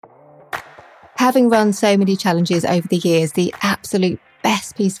Having run so many challenges over the years, the absolute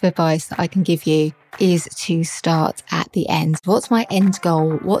best piece of advice that I can give you is to start at the end. What's my end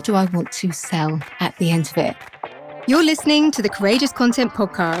goal? What do I want to sell at the end of it? You're listening to the Courageous Content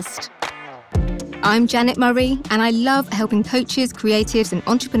Podcast. I'm Janet Murray, and I love helping coaches, creatives, and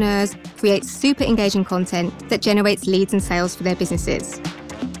entrepreneurs create super engaging content that generates leads and sales for their businesses.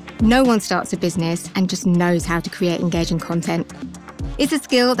 No one starts a business and just knows how to create engaging content. It's a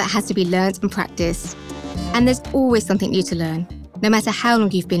skill that has to be learnt and practiced. And there's always something new to learn, no matter how long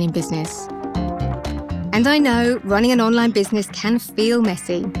you've been in business. And I know running an online business can feel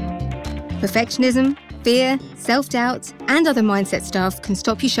messy. Perfectionism, fear, self-doubt, and other mindset stuff can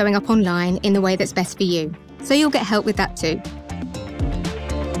stop you showing up online in the way that's best for you. So you'll get help with that too.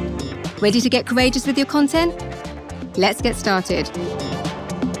 Ready to get courageous with your content? Let's get started.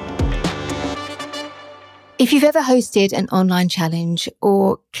 If you've ever hosted an online challenge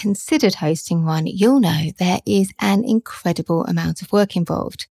or considered hosting one, you'll know there is an incredible amount of work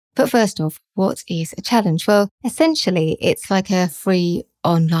involved. But first off, what is a challenge? Well, essentially, it's like a free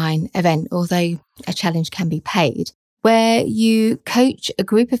online event, although a challenge can be paid, where you coach a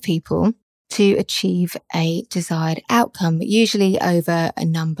group of people to achieve a desired outcome, usually over a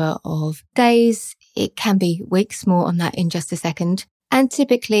number of days. It can be weeks, more on that in just a second. And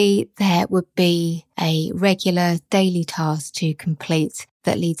typically there would be a regular daily task to complete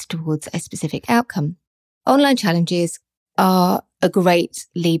that leads towards a specific outcome. Online challenges are a great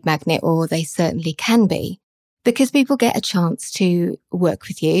lead magnet, or they certainly can be, because people get a chance to work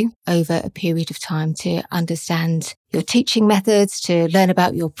with you over a period of time to understand your teaching methods, to learn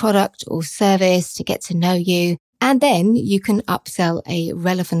about your product or service, to get to know you. And then you can upsell a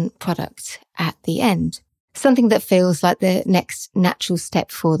relevant product at the end. Something that feels like the next natural step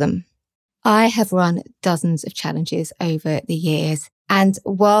for them. I have run dozens of challenges over the years, and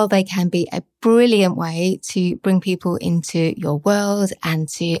while they can be a brilliant way to bring people into your world and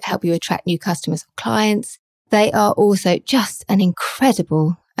to help you attract new customers or clients, they are also just an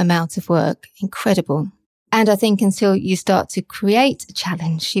incredible amount of work. Incredible. And I think until you start to create a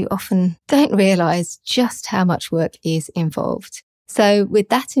challenge, you often don't realize just how much work is involved. So with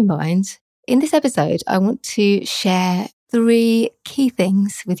that in mind, in this episode, I want to share 3 key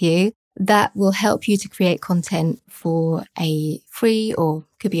things with you that will help you to create content for a free or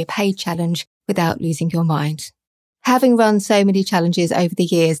could be a paid challenge without losing your mind. Having run so many challenges over the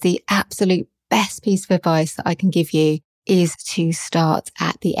years, the absolute best piece of advice that I can give you is to start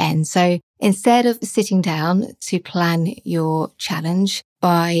at the end. So instead of sitting down to plan your challenge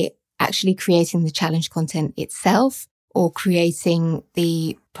by actually creating the challenge content itself, or creating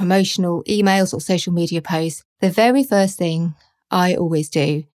the promotional emails or social media posts, the very first thing I always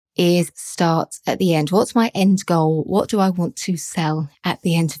do is start at the end. What's my end goal? What do I want to sell at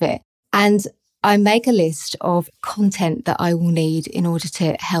the end of it? And I make a list of content that I will need in order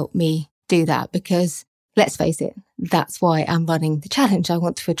to help me do that, because let's face it, that's why I'm running the challenge. I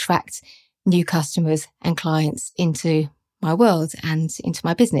want to attract new customers and clients into my world and into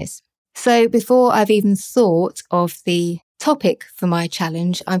my business. So before I've even thought of the topic for my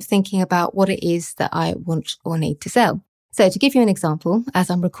challenge, I'm thinking about what it is that I want or need to sell. So to give you an example, as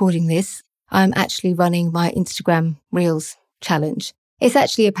I'm recording this, I'm actually running my Instagram Reels challenge. It's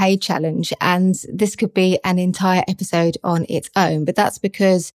actually a paid challenge, and this could be an entire episode on its own. But that's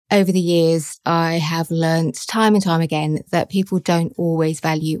because over the years, I have learnt time and time again that people don't always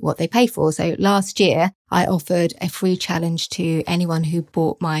value what they pay for. So last year, I offered a free challenge to anyone who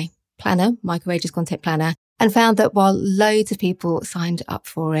bought my planner, my Courageous Content Planner, and found that while loads of people signed up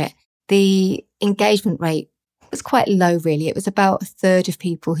for it, the engagement rate was quite low, really. It was about a third of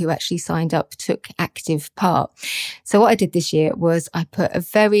people who actually signed up took active part. So what I did this year was I put a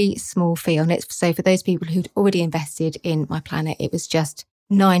very small fee on it. So for those people who'd already invested in my planner, it was just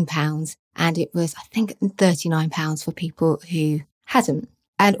 £9, and it was, I think, £39 for people who hadn't.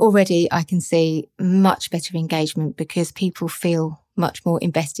 And already I can see much better engagement because people feel much more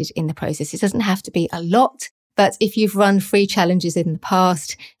invested in the process. It doesn't have to be a lot, but if you've run free challenges in the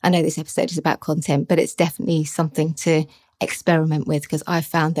past, I know this episode is about content, but it's definitely something to experiment with, because I've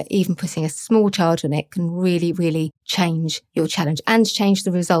found that even putting a small charge on it can really, really change your challenge and change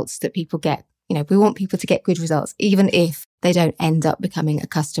the results that people get. You know, we want people to get good results, even if they don't end up becoming a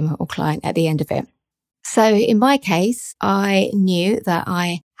customer or client at the end of it. So in my case, I knew that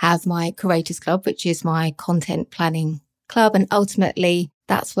I have my Courageous Club, which is my content planning club. And ultimately,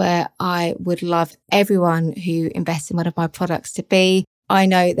 that's where I would love everyone who invests in one of my products to be. I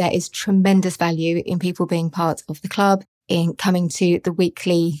know there is tremendous value in people being part of the club, in coming to the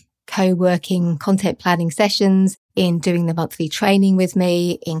weekly co-working content planning sessions, in doing the monthly training with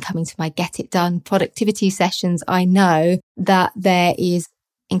me, in coming to my Get It Done productivity sessions, I know that there is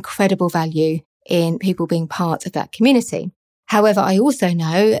incredible value in people being part of that community. However, I also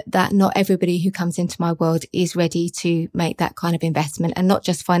know that not everybody who comes into my world is ready to make that kind of investment, and not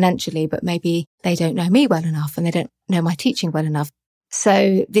just financially, but maybe they don't know me well enough and they don't know my teaching well enough.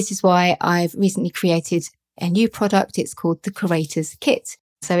 So this is why I've recently created a new product. It's called the Curators Kit.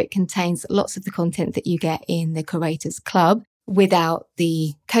 So it contains lots of the content that you get in the Curators Club without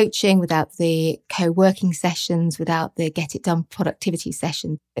the coaching, without the co-working sessions, without the Get It Done productivity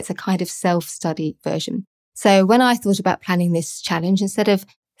session. It's a kind of self-study version. So when I thought about planning this challenge, instead of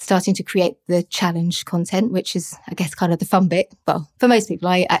starting to create the challenge content, which is, I guess, kind of the fun bit, well, for most people,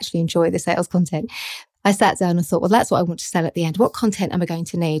 I actually enjoy the sales content. I sat down and thought, well, that's what I want to sell at the end. What content am I going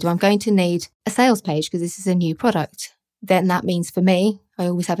to need? Well, I'm going to need a sales page because this is a new product. Then that means for me, I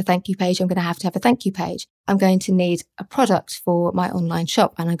always have a thank you page. I'm going to have a thank you page. I'm going to need a product for my online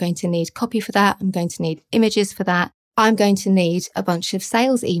shop, and I'm going to need copy for that. I'm going to need images for that. I'm going to need a bunch of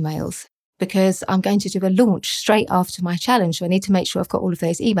sales emails because I'm going to do a launch straight after my challenge. So I need to make sure I've got all of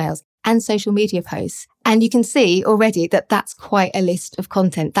those emails and social media posts. And you can see already that that's quite a list of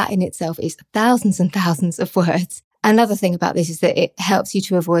content. That in itself is thousands and thousands of words. Another thing about this is that it helps you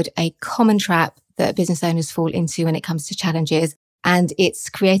to avoid a common trap that business owners fall into when it comes to challenges. And it's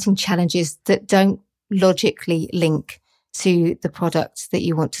creating challenges that don't logically link to the product that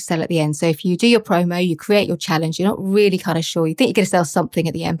you want to sell at the end. So if you do your promo, you create your challenge, you're not really kind of sure. You think you're going to sell something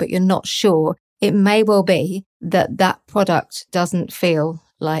at the end, but you're not sure. It may well be that that product doesn't feel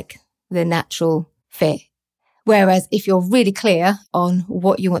like the natural fit. Whereas if you're really clear on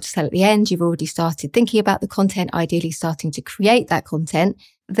what you want to sell at the end, you've already started thinking about the content, ideally starting to create that content,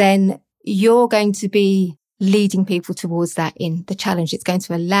 then you're going to be leading people towards that in the challenge. It's going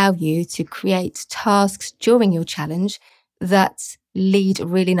to allow you to create tasks during your challenge that lead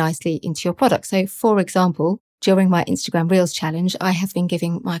really nicely into your product. So for example, during my Instagram Reels challenge, I have been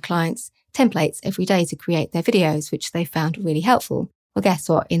giving my clients templates every day to create their videos, which they found really helpful. Well, guess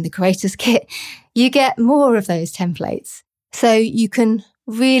what? In the Curators Kit, you get more of those templates. So you can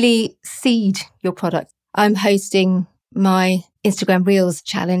really seed your product. I'm hosting my Instagram Reels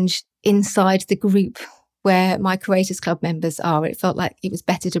challenge inside the group where my Curators Club members are. It felt like it was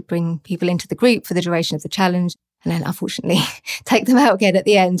better to bring people into the group for the duration of the challenge and then unfortunately take them out again at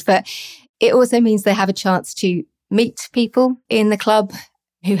the end. But it also means they have a chance to meet people in the club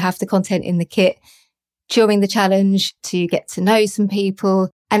who have the content in the kit during the challenge, to get to know some people.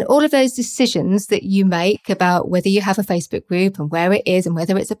 And all of those decisions that you make about whether you have a Facebook group and where it is and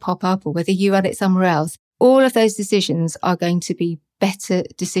whether it's a pop-up or whether you run it somewhere else, all of those decisions are going to be better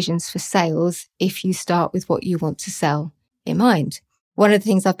decisions for sales if you start with what you want to sell in mind. One of the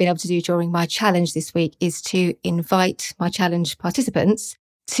things I've been able to do during my challenge this week is to invite my challenge participants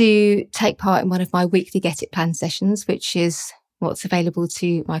to take part in one of my weekly Get It Plan sessions, which is what's available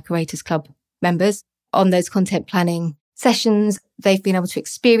to my Curators Club members. On those content planning sessions, they've been able to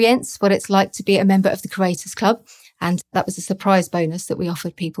experience what it's like to be a member of the Curators Club. And that was a surprise bonus that we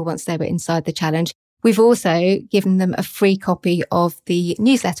offered people once they were inside the challenge. We've also given them a free copy of the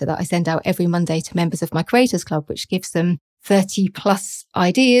newsletter that I send out every Monday to members of my Curators Club, which gives them 30 plus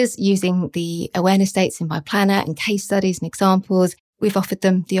ideas using the awareness dates in my planner and case studies and examples. We've offered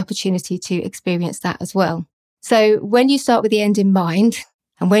them the opportunity to experience that as well. So when you start with the end in mind,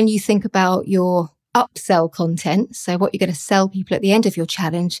 and when you think about your upsell content, so what you're going to sell people at the end of your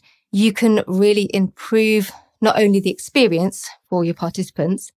challenge, you can really improve not only the experience for your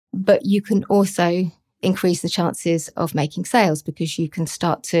participants, but you can also increase the chances of making sales because you can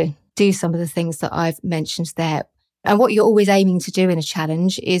start to do some of the things that I've mentioned there. And what you're always aiming to do in a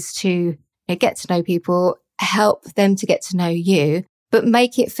challenge is to get to know people, help them to get to know you, but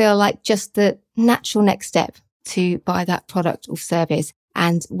make it feel like just the natural next step to buy that product or service.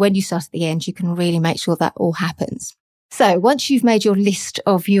 And when you start at the end, you can really make sure that all happens. So once you've made your list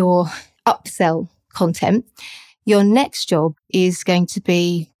of your upsell content, your next job is going to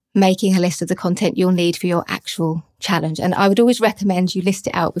be making a list of the content you'll need for your actual challenge. And I would always recommend you list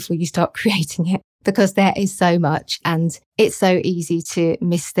it out before you start creating it because there is so much and it's so easy to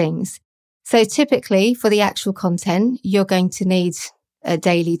miss things. So typically for the actual content, you're going to need a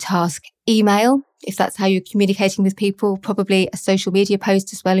daily task email, if that's how you're communicating with people, probably a social media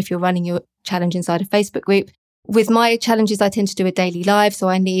post as well if you're running your challenge inside a Facebook group. With my challenges, I tend to do a daily live, so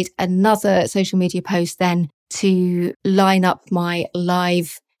I need another social media post then to line up my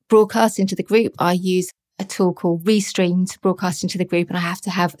live broadcast into the group. I use a tool called Restream to broadcast into the group, and I have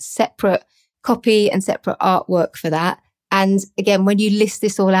to have separate copy and separate artwork for that. And again, when you list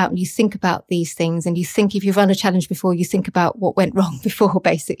this all out and you think about these things and you think if you've run a challenge before, you think about what went wrong before,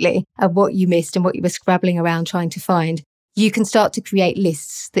 basically, and what you missed and what you were scrabbling around trying to find, you can start to create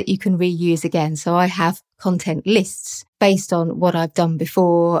lists that you can reuse again. So I have content lists based on what I've done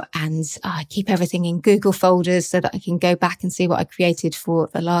before, and I keep everything in Google folders so that I can go back and see what I created for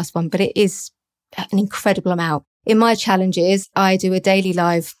the last one. But it is an incredible amount. In my challenges, I do a daily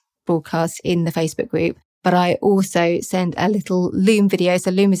live broadcast in the Facebook group, but I also send a little Loom video.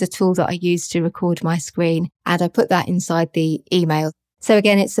 So Loom is a tool that I use to record my screen, and I put that inside the email. So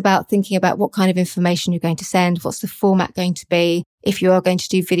again, it's about thinking about what kind of information you're going to send, what's the format going to be. If you are going to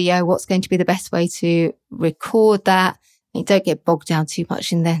do video, what's going to be the best way to record that? You don't get bogged down too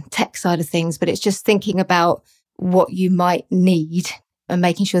much in the tech side of things, but it's just thinking about what you might need and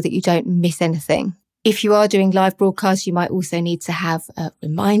making sure that you don't miss anything. If you are doing live broadcasts, you might also need to have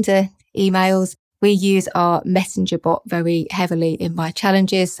reminder emails. We use our messenger bot very heavily in my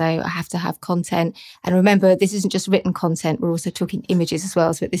challenges, so I have to have content. And remember, this isn't just written content, we're also talking images as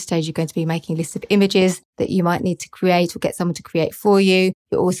well. So at this stage, you're going to be making lists of images that you might need to create or get someone to create for you.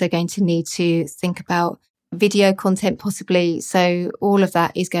 You're also going to need to think about video content possibly. So all of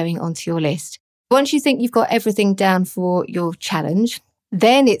that is going onto your list. Once you think you've got everything down for your challenge,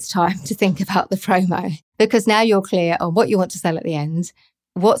 then it's time to think about the promo, because now you're clear on what you want to sell at the end,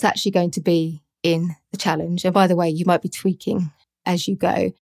 what's actually going to be in the challenge. And by the way, you might be tweaking as you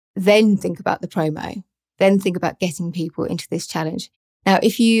go. Then think about the promo. Then think about getting people into this challenge. Now,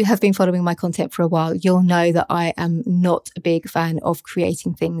 if you have been following my content for a while, you'll know that I am not a big fan of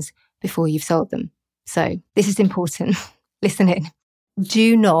creating things before you've sold them. So this is important. Listen in.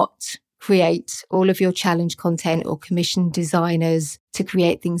 Do not create all of your challenge content or commission designers to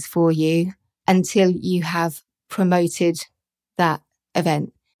create things for you until you have promoted that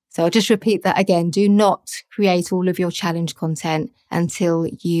event. So I'll just repeat that again. Do not create all of your challenge content until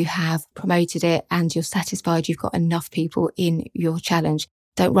you have promoted it and you're satisfied you've got enough people in your challenge.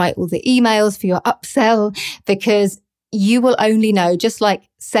 Don't write all the emails for your upsell, because you will only know, just like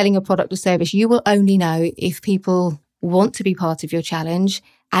selling a product or service, you will only know if people want to be part of your challenge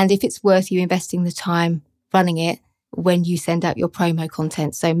and if it's worth you investing the time running it when you send out your promo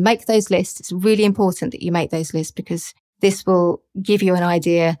content. So make those lists. It's really important that you make those lists, because this will give you an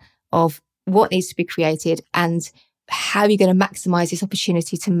idea of what needs to be created and how you're going to maximize this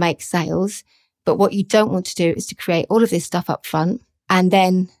opportunity to make sales. But what you don't want to do is to create all of this stuff up front and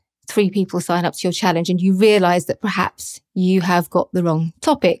then 3 people sign up to your challenge and you realize that perhaps you have got the wrong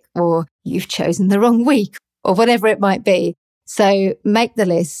topic or you've chosen the wrong week or whatever it might be. So make the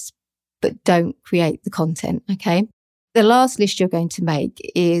list, but don't create the content. Okay. The last list you're going to make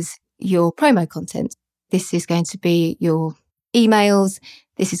is your promo content. This is going to be your emails.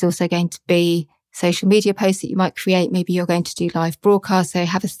 This is also going to be social media posts that you might create. Maybe you're going to do live broadcasts. So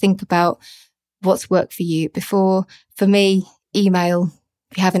have a think about what's worked for you before. For me, email.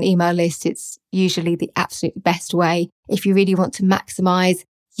 If you have an email list, it's usually the absolute best way. If you really want to maximize,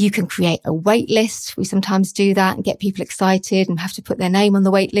 you can create a wait list. We sometimes do that and get people excited and have to put their name on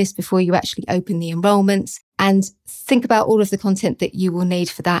the wait list before you actually open the enrollments. And think about all of the content that you will need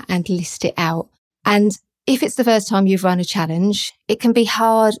for that and list it out. And if it's the first time you've run a challenge, it can be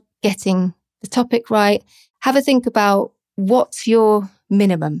hard getting the topic right. Have a think about what's your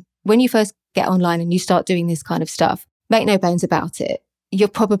minimum. When you first get online and you start doing this kind of stuff, make no bones about it. You're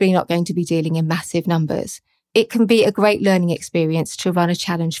probably not going to be dealing in massive numbers. It can be a great learning experience to run a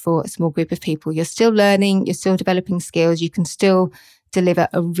challenge for a small group of people. You're still learning, you're still developing skills, you can still deliver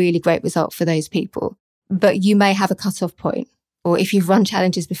a really great result for those people. But you may have a cut-off point. Or if you've run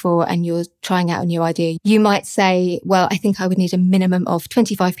challenges before and you're trying out a new idea, you might say, well, I think I would need a minimum of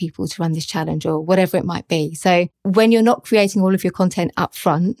 25 people to run this challenge or whatever it might be. So when you're not creating all of your content up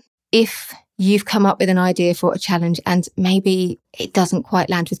front, if you've come up with an idea for a challenge and maybe it doesn't quite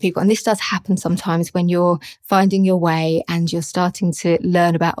land with people, and this does happen sometimes when you're finding your way and you're starting to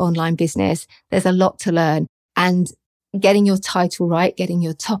learn about online business, there's a lot to learn. And getting your title right, getting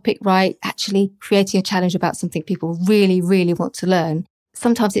your topic right, actually creating a challenge about something people really, really want to learn.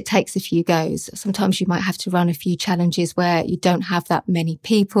 Sometimes it takes a few goes. Sometimes you might have to run a few challenges where you don't have that many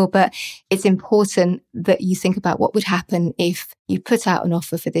people, but it's important that you think about what would happen if you put out an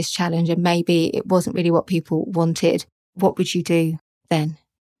offer for this challenge and maybe it wasn't really what people wanted. What would you do then?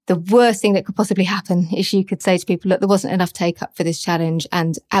 The worst thing that could possibly happen is you could say to people, look, there wasn't enough take up for this challenge,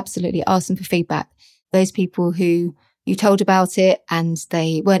 and absolutely ask them for feedback. Those people who you told about it and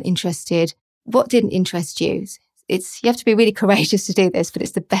they weren't interested, what didn't interest you? You have to be really courageous to do this, but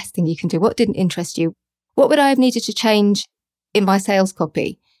it's the best thing you can do. What didn't interest you? What would I have needed to change in my sales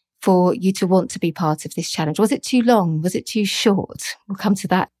copy? for you to want to be part of this challenge? Was it too long? Was it too short? We'll come to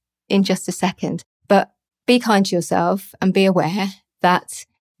that in just a second. But be kind to yourself and be aware that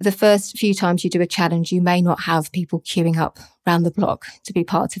the first few times you do a challenge, you may not have people queuing up around the block to be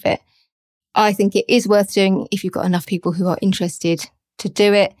part of it. I think it is worth doing if you've got enough people who are interested to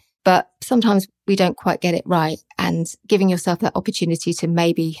do it, but sometimes we don't quite get it right. And giving yourself that opportunity to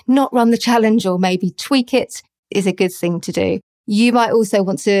maybe not run the challenge or maybe tweak it is a good thing to do. You might also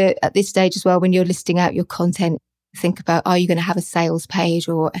want to, at this stage as well, when you're listing out your content, think about, are you going to have a sales page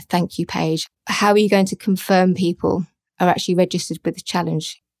or a thank you page? How are you going to confirm people are actually registered with the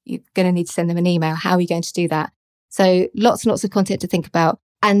challenge? You're going to need to send them an email. How are you going to do that? So lots and lots of content to think about.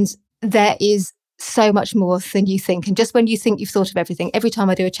 And there is so much more than you think. And just when you think you've thought of everything, every time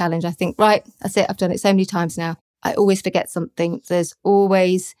I do a challenge, I think, right, that's it. I've done it so many times now. I always forget something. There's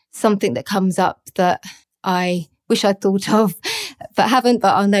always something that comes up that I wish I'd thought of, but haven't,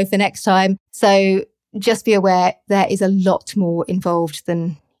 but I'll know for next time. So just be aware there is a lot more involved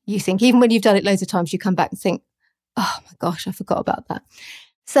than you think. Even when you've done it loads of times, you come back and think, oh my gosh, I forgot about that.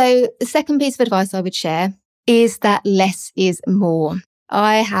 So the second piece of advice I would share is that less is more.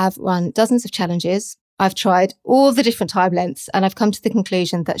 I have run dozens of challenges. I've tried all the different time lengths and I've come to the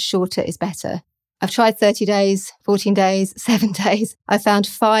conclusion that shorter is better. I've tried 30 days, 14 days, 7 days. I found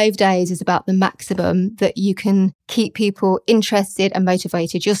 5 days is about the maximum that you can keep people interested and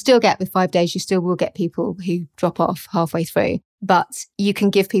motivated. You'll still get, with 5 days, you still will get people who drop off halfway through, but you can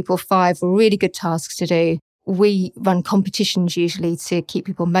give people 5 really good tasks to do. We run competitions usually to keep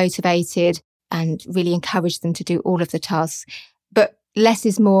people motivated and really encourage them to do all of the tasks. But less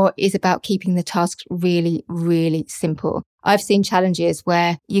is more is about keeping the tasks really, really simple. I've seen challenges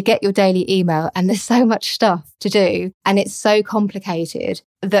where you get your daily email and there's so much stuff to do and it's so complicated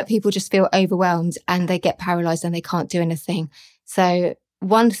that people just feel overwhelmed and they get paralyzed and they can't do anything. So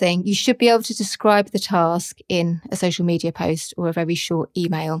one thing, you should be able to describe the task in a social media post or a very short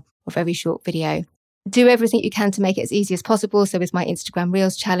email or very short video. Do everything you can to make it as easy as possible. So with my Instagram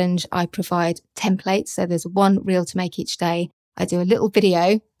Reels challenge, I provide templates. So there's one reel to make each day. I do a little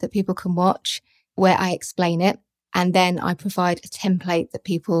video that people can watch where I explain it. And then I provide a template that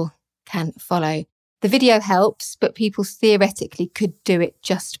people can follow. The video helps, but people theoretically could do it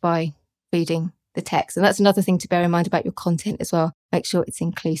just by reading the text. And that's another thing to bear in mind about your content as well. Make sure it's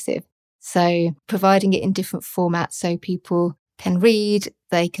inclusive. So providing it in different formats so people can read,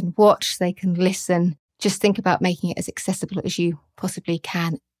 they can watch, they can listen. Just think about making it as accessible as you possibly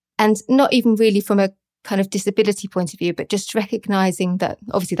can. And not even really from a kind of disability point of view, but just recognizing that,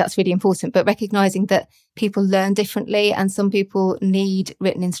 obviously that's really important, but recognizing that people learn differently and some people need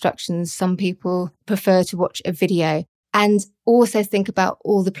written instructions. Some people prefer to watch a video, and also think about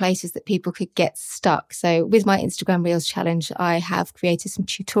all the places that people could get stuck. So with my Instagram Reels challenge, I have created some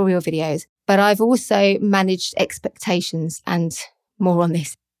tutorial videos, but I've also managed expectations, and more on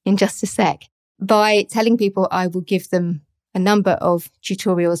this in just a sec, by telling people I will give them a number of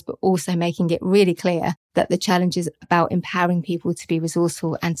tutorials, but also making it really clear that the challenge is about empowering people to be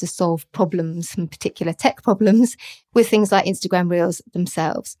resourceful and to solve problems, in particular tech problems, with things like Instagram Reels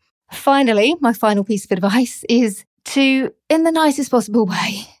themselves. Finally, my final piece of advice is to, in the nicest possible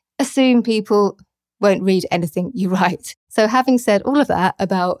way, assume people won't read anything you write. So having said all of that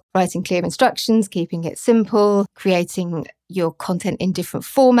about writing clear instructions, keeping it simple, creating your content in different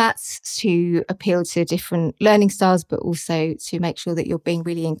formats to appeal to different learning styles, but also to make sure that you're being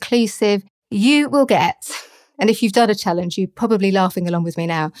really inclusive, you will get, and if you've done a challenge, you're probably laughing along with me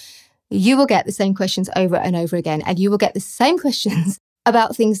now, you will get the same questions over and over again, and you will get the same questions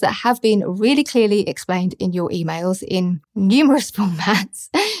about things that have been really clearly explained in your emails in numerous formats.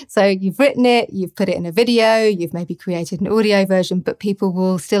 So you've written it, you've put it in a video, you've maybe created an audio version, but people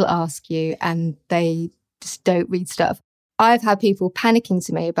will still ask you and they just don't read stuff. I've had people panicking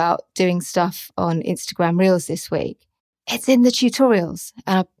to me about doing stuff on Instagram Reels this week. It's in the tutorials.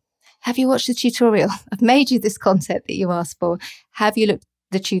 Have you watched the tutorial? I've made you this content that you asked for. Have you looked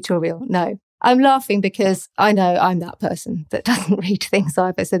at the tutorial? No. I'm laughing because I know I'm that person that doesn't read things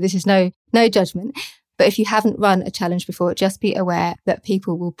either. So this is no judgment. But if you haven't run a challenge before, just be aware that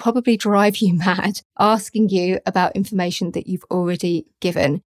people will probably drive you mad asking you about information that you've already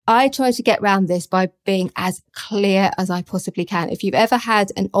given. I try to get around this by being as clear as I possibly can. If you've ever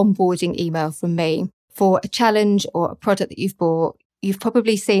had an onboarding email from me for a challenge or a product that you've bought, you've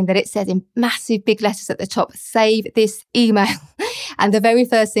probably seen that it says in massive big letters at the top, save this email. And the very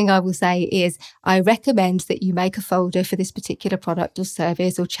first thing I will say is, I recommend that you make a folder for this particular product or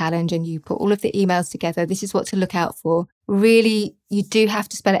service or challenge and you put all of the emails together. This is what to look out for. Really, you do have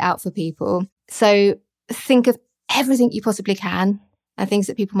to spell it out for people. So think of everything you possibly can and things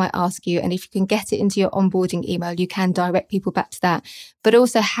that people might ask you. And if you can get it into your onboarding email, you can direct people back to that. But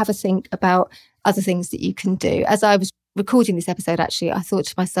also have a think about other things that you can do. As I was recording this episode, actually, I thought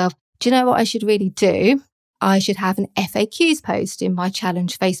to myself, do you know what I should really do? I should have an FAQs post in my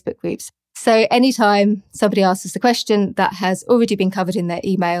challenge Facebook groups. So anytime somebody asks us a question that has already been covered in their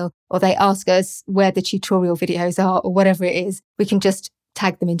email, or they ask us where the tutorial videos are or whatever it is, we can just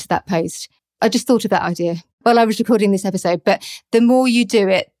tag them into that post. I just thought of that idea while I was recording this episode. But the more you do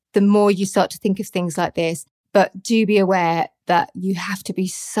it, the more you start to think of things like this. But do be aware that you have to be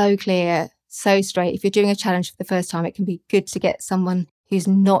so clear, so straight. If you're doing a challenge for the first time, it can be good to get someone who's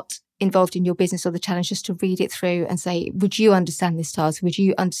not involved in your business or the challenge just to read it through and say, would you understand this task? Would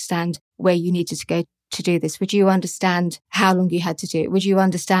you understand where you needed to go to do this? Would you understand how long you had to do it? Would you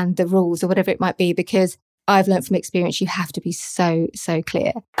understand the rules or whatever it might be? Because I've learned from experience, you have to be so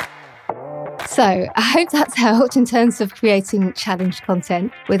clear. So I hope that's helped in terms of creating challenge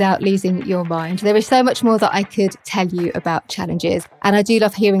content without losing your mind. There is so much more that I could tell you about challenges, and I do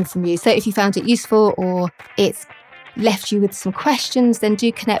love hearing from you. So if you found it useful or it's left you with some questions, then do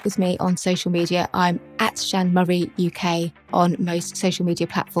connect with me on social media. I'm at Jan Murray UK on most social media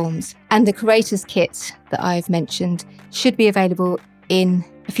platforms. And the Creators Kit that I've mentioned should be available in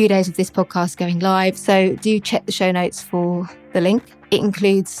a few days of this podcast going live. So do check the show notes for the link. It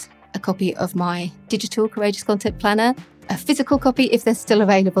includes a copy of my digital Courageous Content Planner, a physical copy if they're still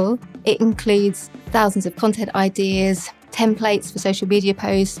available. It includes thousands of content ideas, templates for social media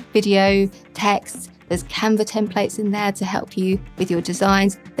posts, video, text. There's Canva templates in there to help you with your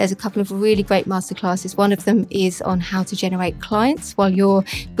designs. There's a couple of really great masterclasses. One of them is on how to generate clients while you're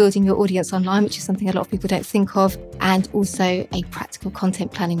building your audience online, which is something a lot of people don't think of. And also a practical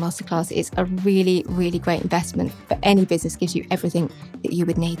content planning masterclass. It's a really, really great investment for any business. Gives you everything that you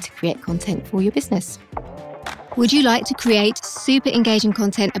would need to create content for your business. Would you like to create super engaging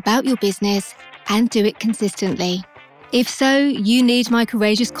content about your business and do it consistently? If so, you need my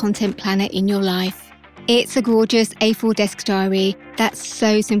Courageous Content Planner in your life. It's a gorgeous A4 desk diary that's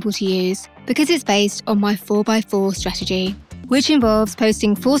so simple to use because it's based on my 4x4 strategy, which involves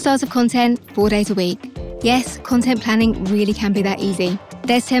posting 4 styles of content 4 days a week. Yes, content planning really can be that easy.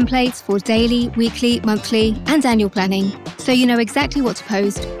 There's templates for daily, weekly, monthly, and annual planning, so you know exactly what to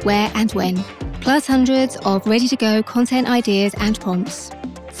post, where and when, plus hundreds of ready-to-go content ideas and prompts.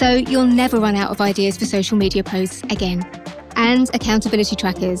 So you'll never run out of ideas for social media posts again. And accountability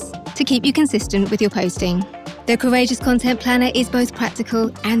trackers to keep you consistent with your posting. The Courageous Content Planner is both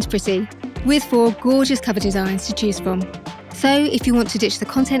practical and pretty, with 4 gorgeous cover designs to choose from. So if you want to ditch the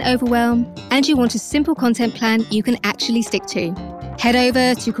content overwhelm and you want a simple content plan you can actually stick to, head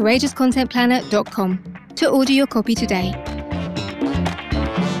over to courageouscontentplanner.com to order your copy today.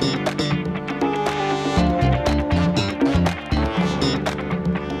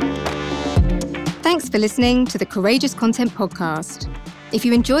 Thanks for listening to the Courageous Content Podcast. If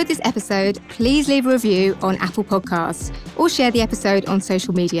you enjoyed this episode, please leave a review on Apple Podcasts or share the episode on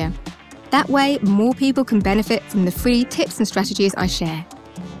social media. That way, more people can benefit from the free tips and strategies I share.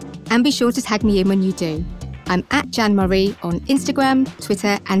 And be sure to tag me in when you do. I'm at Jan Murray on Instagram,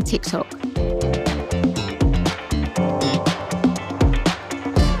 Twitter, and TikTok.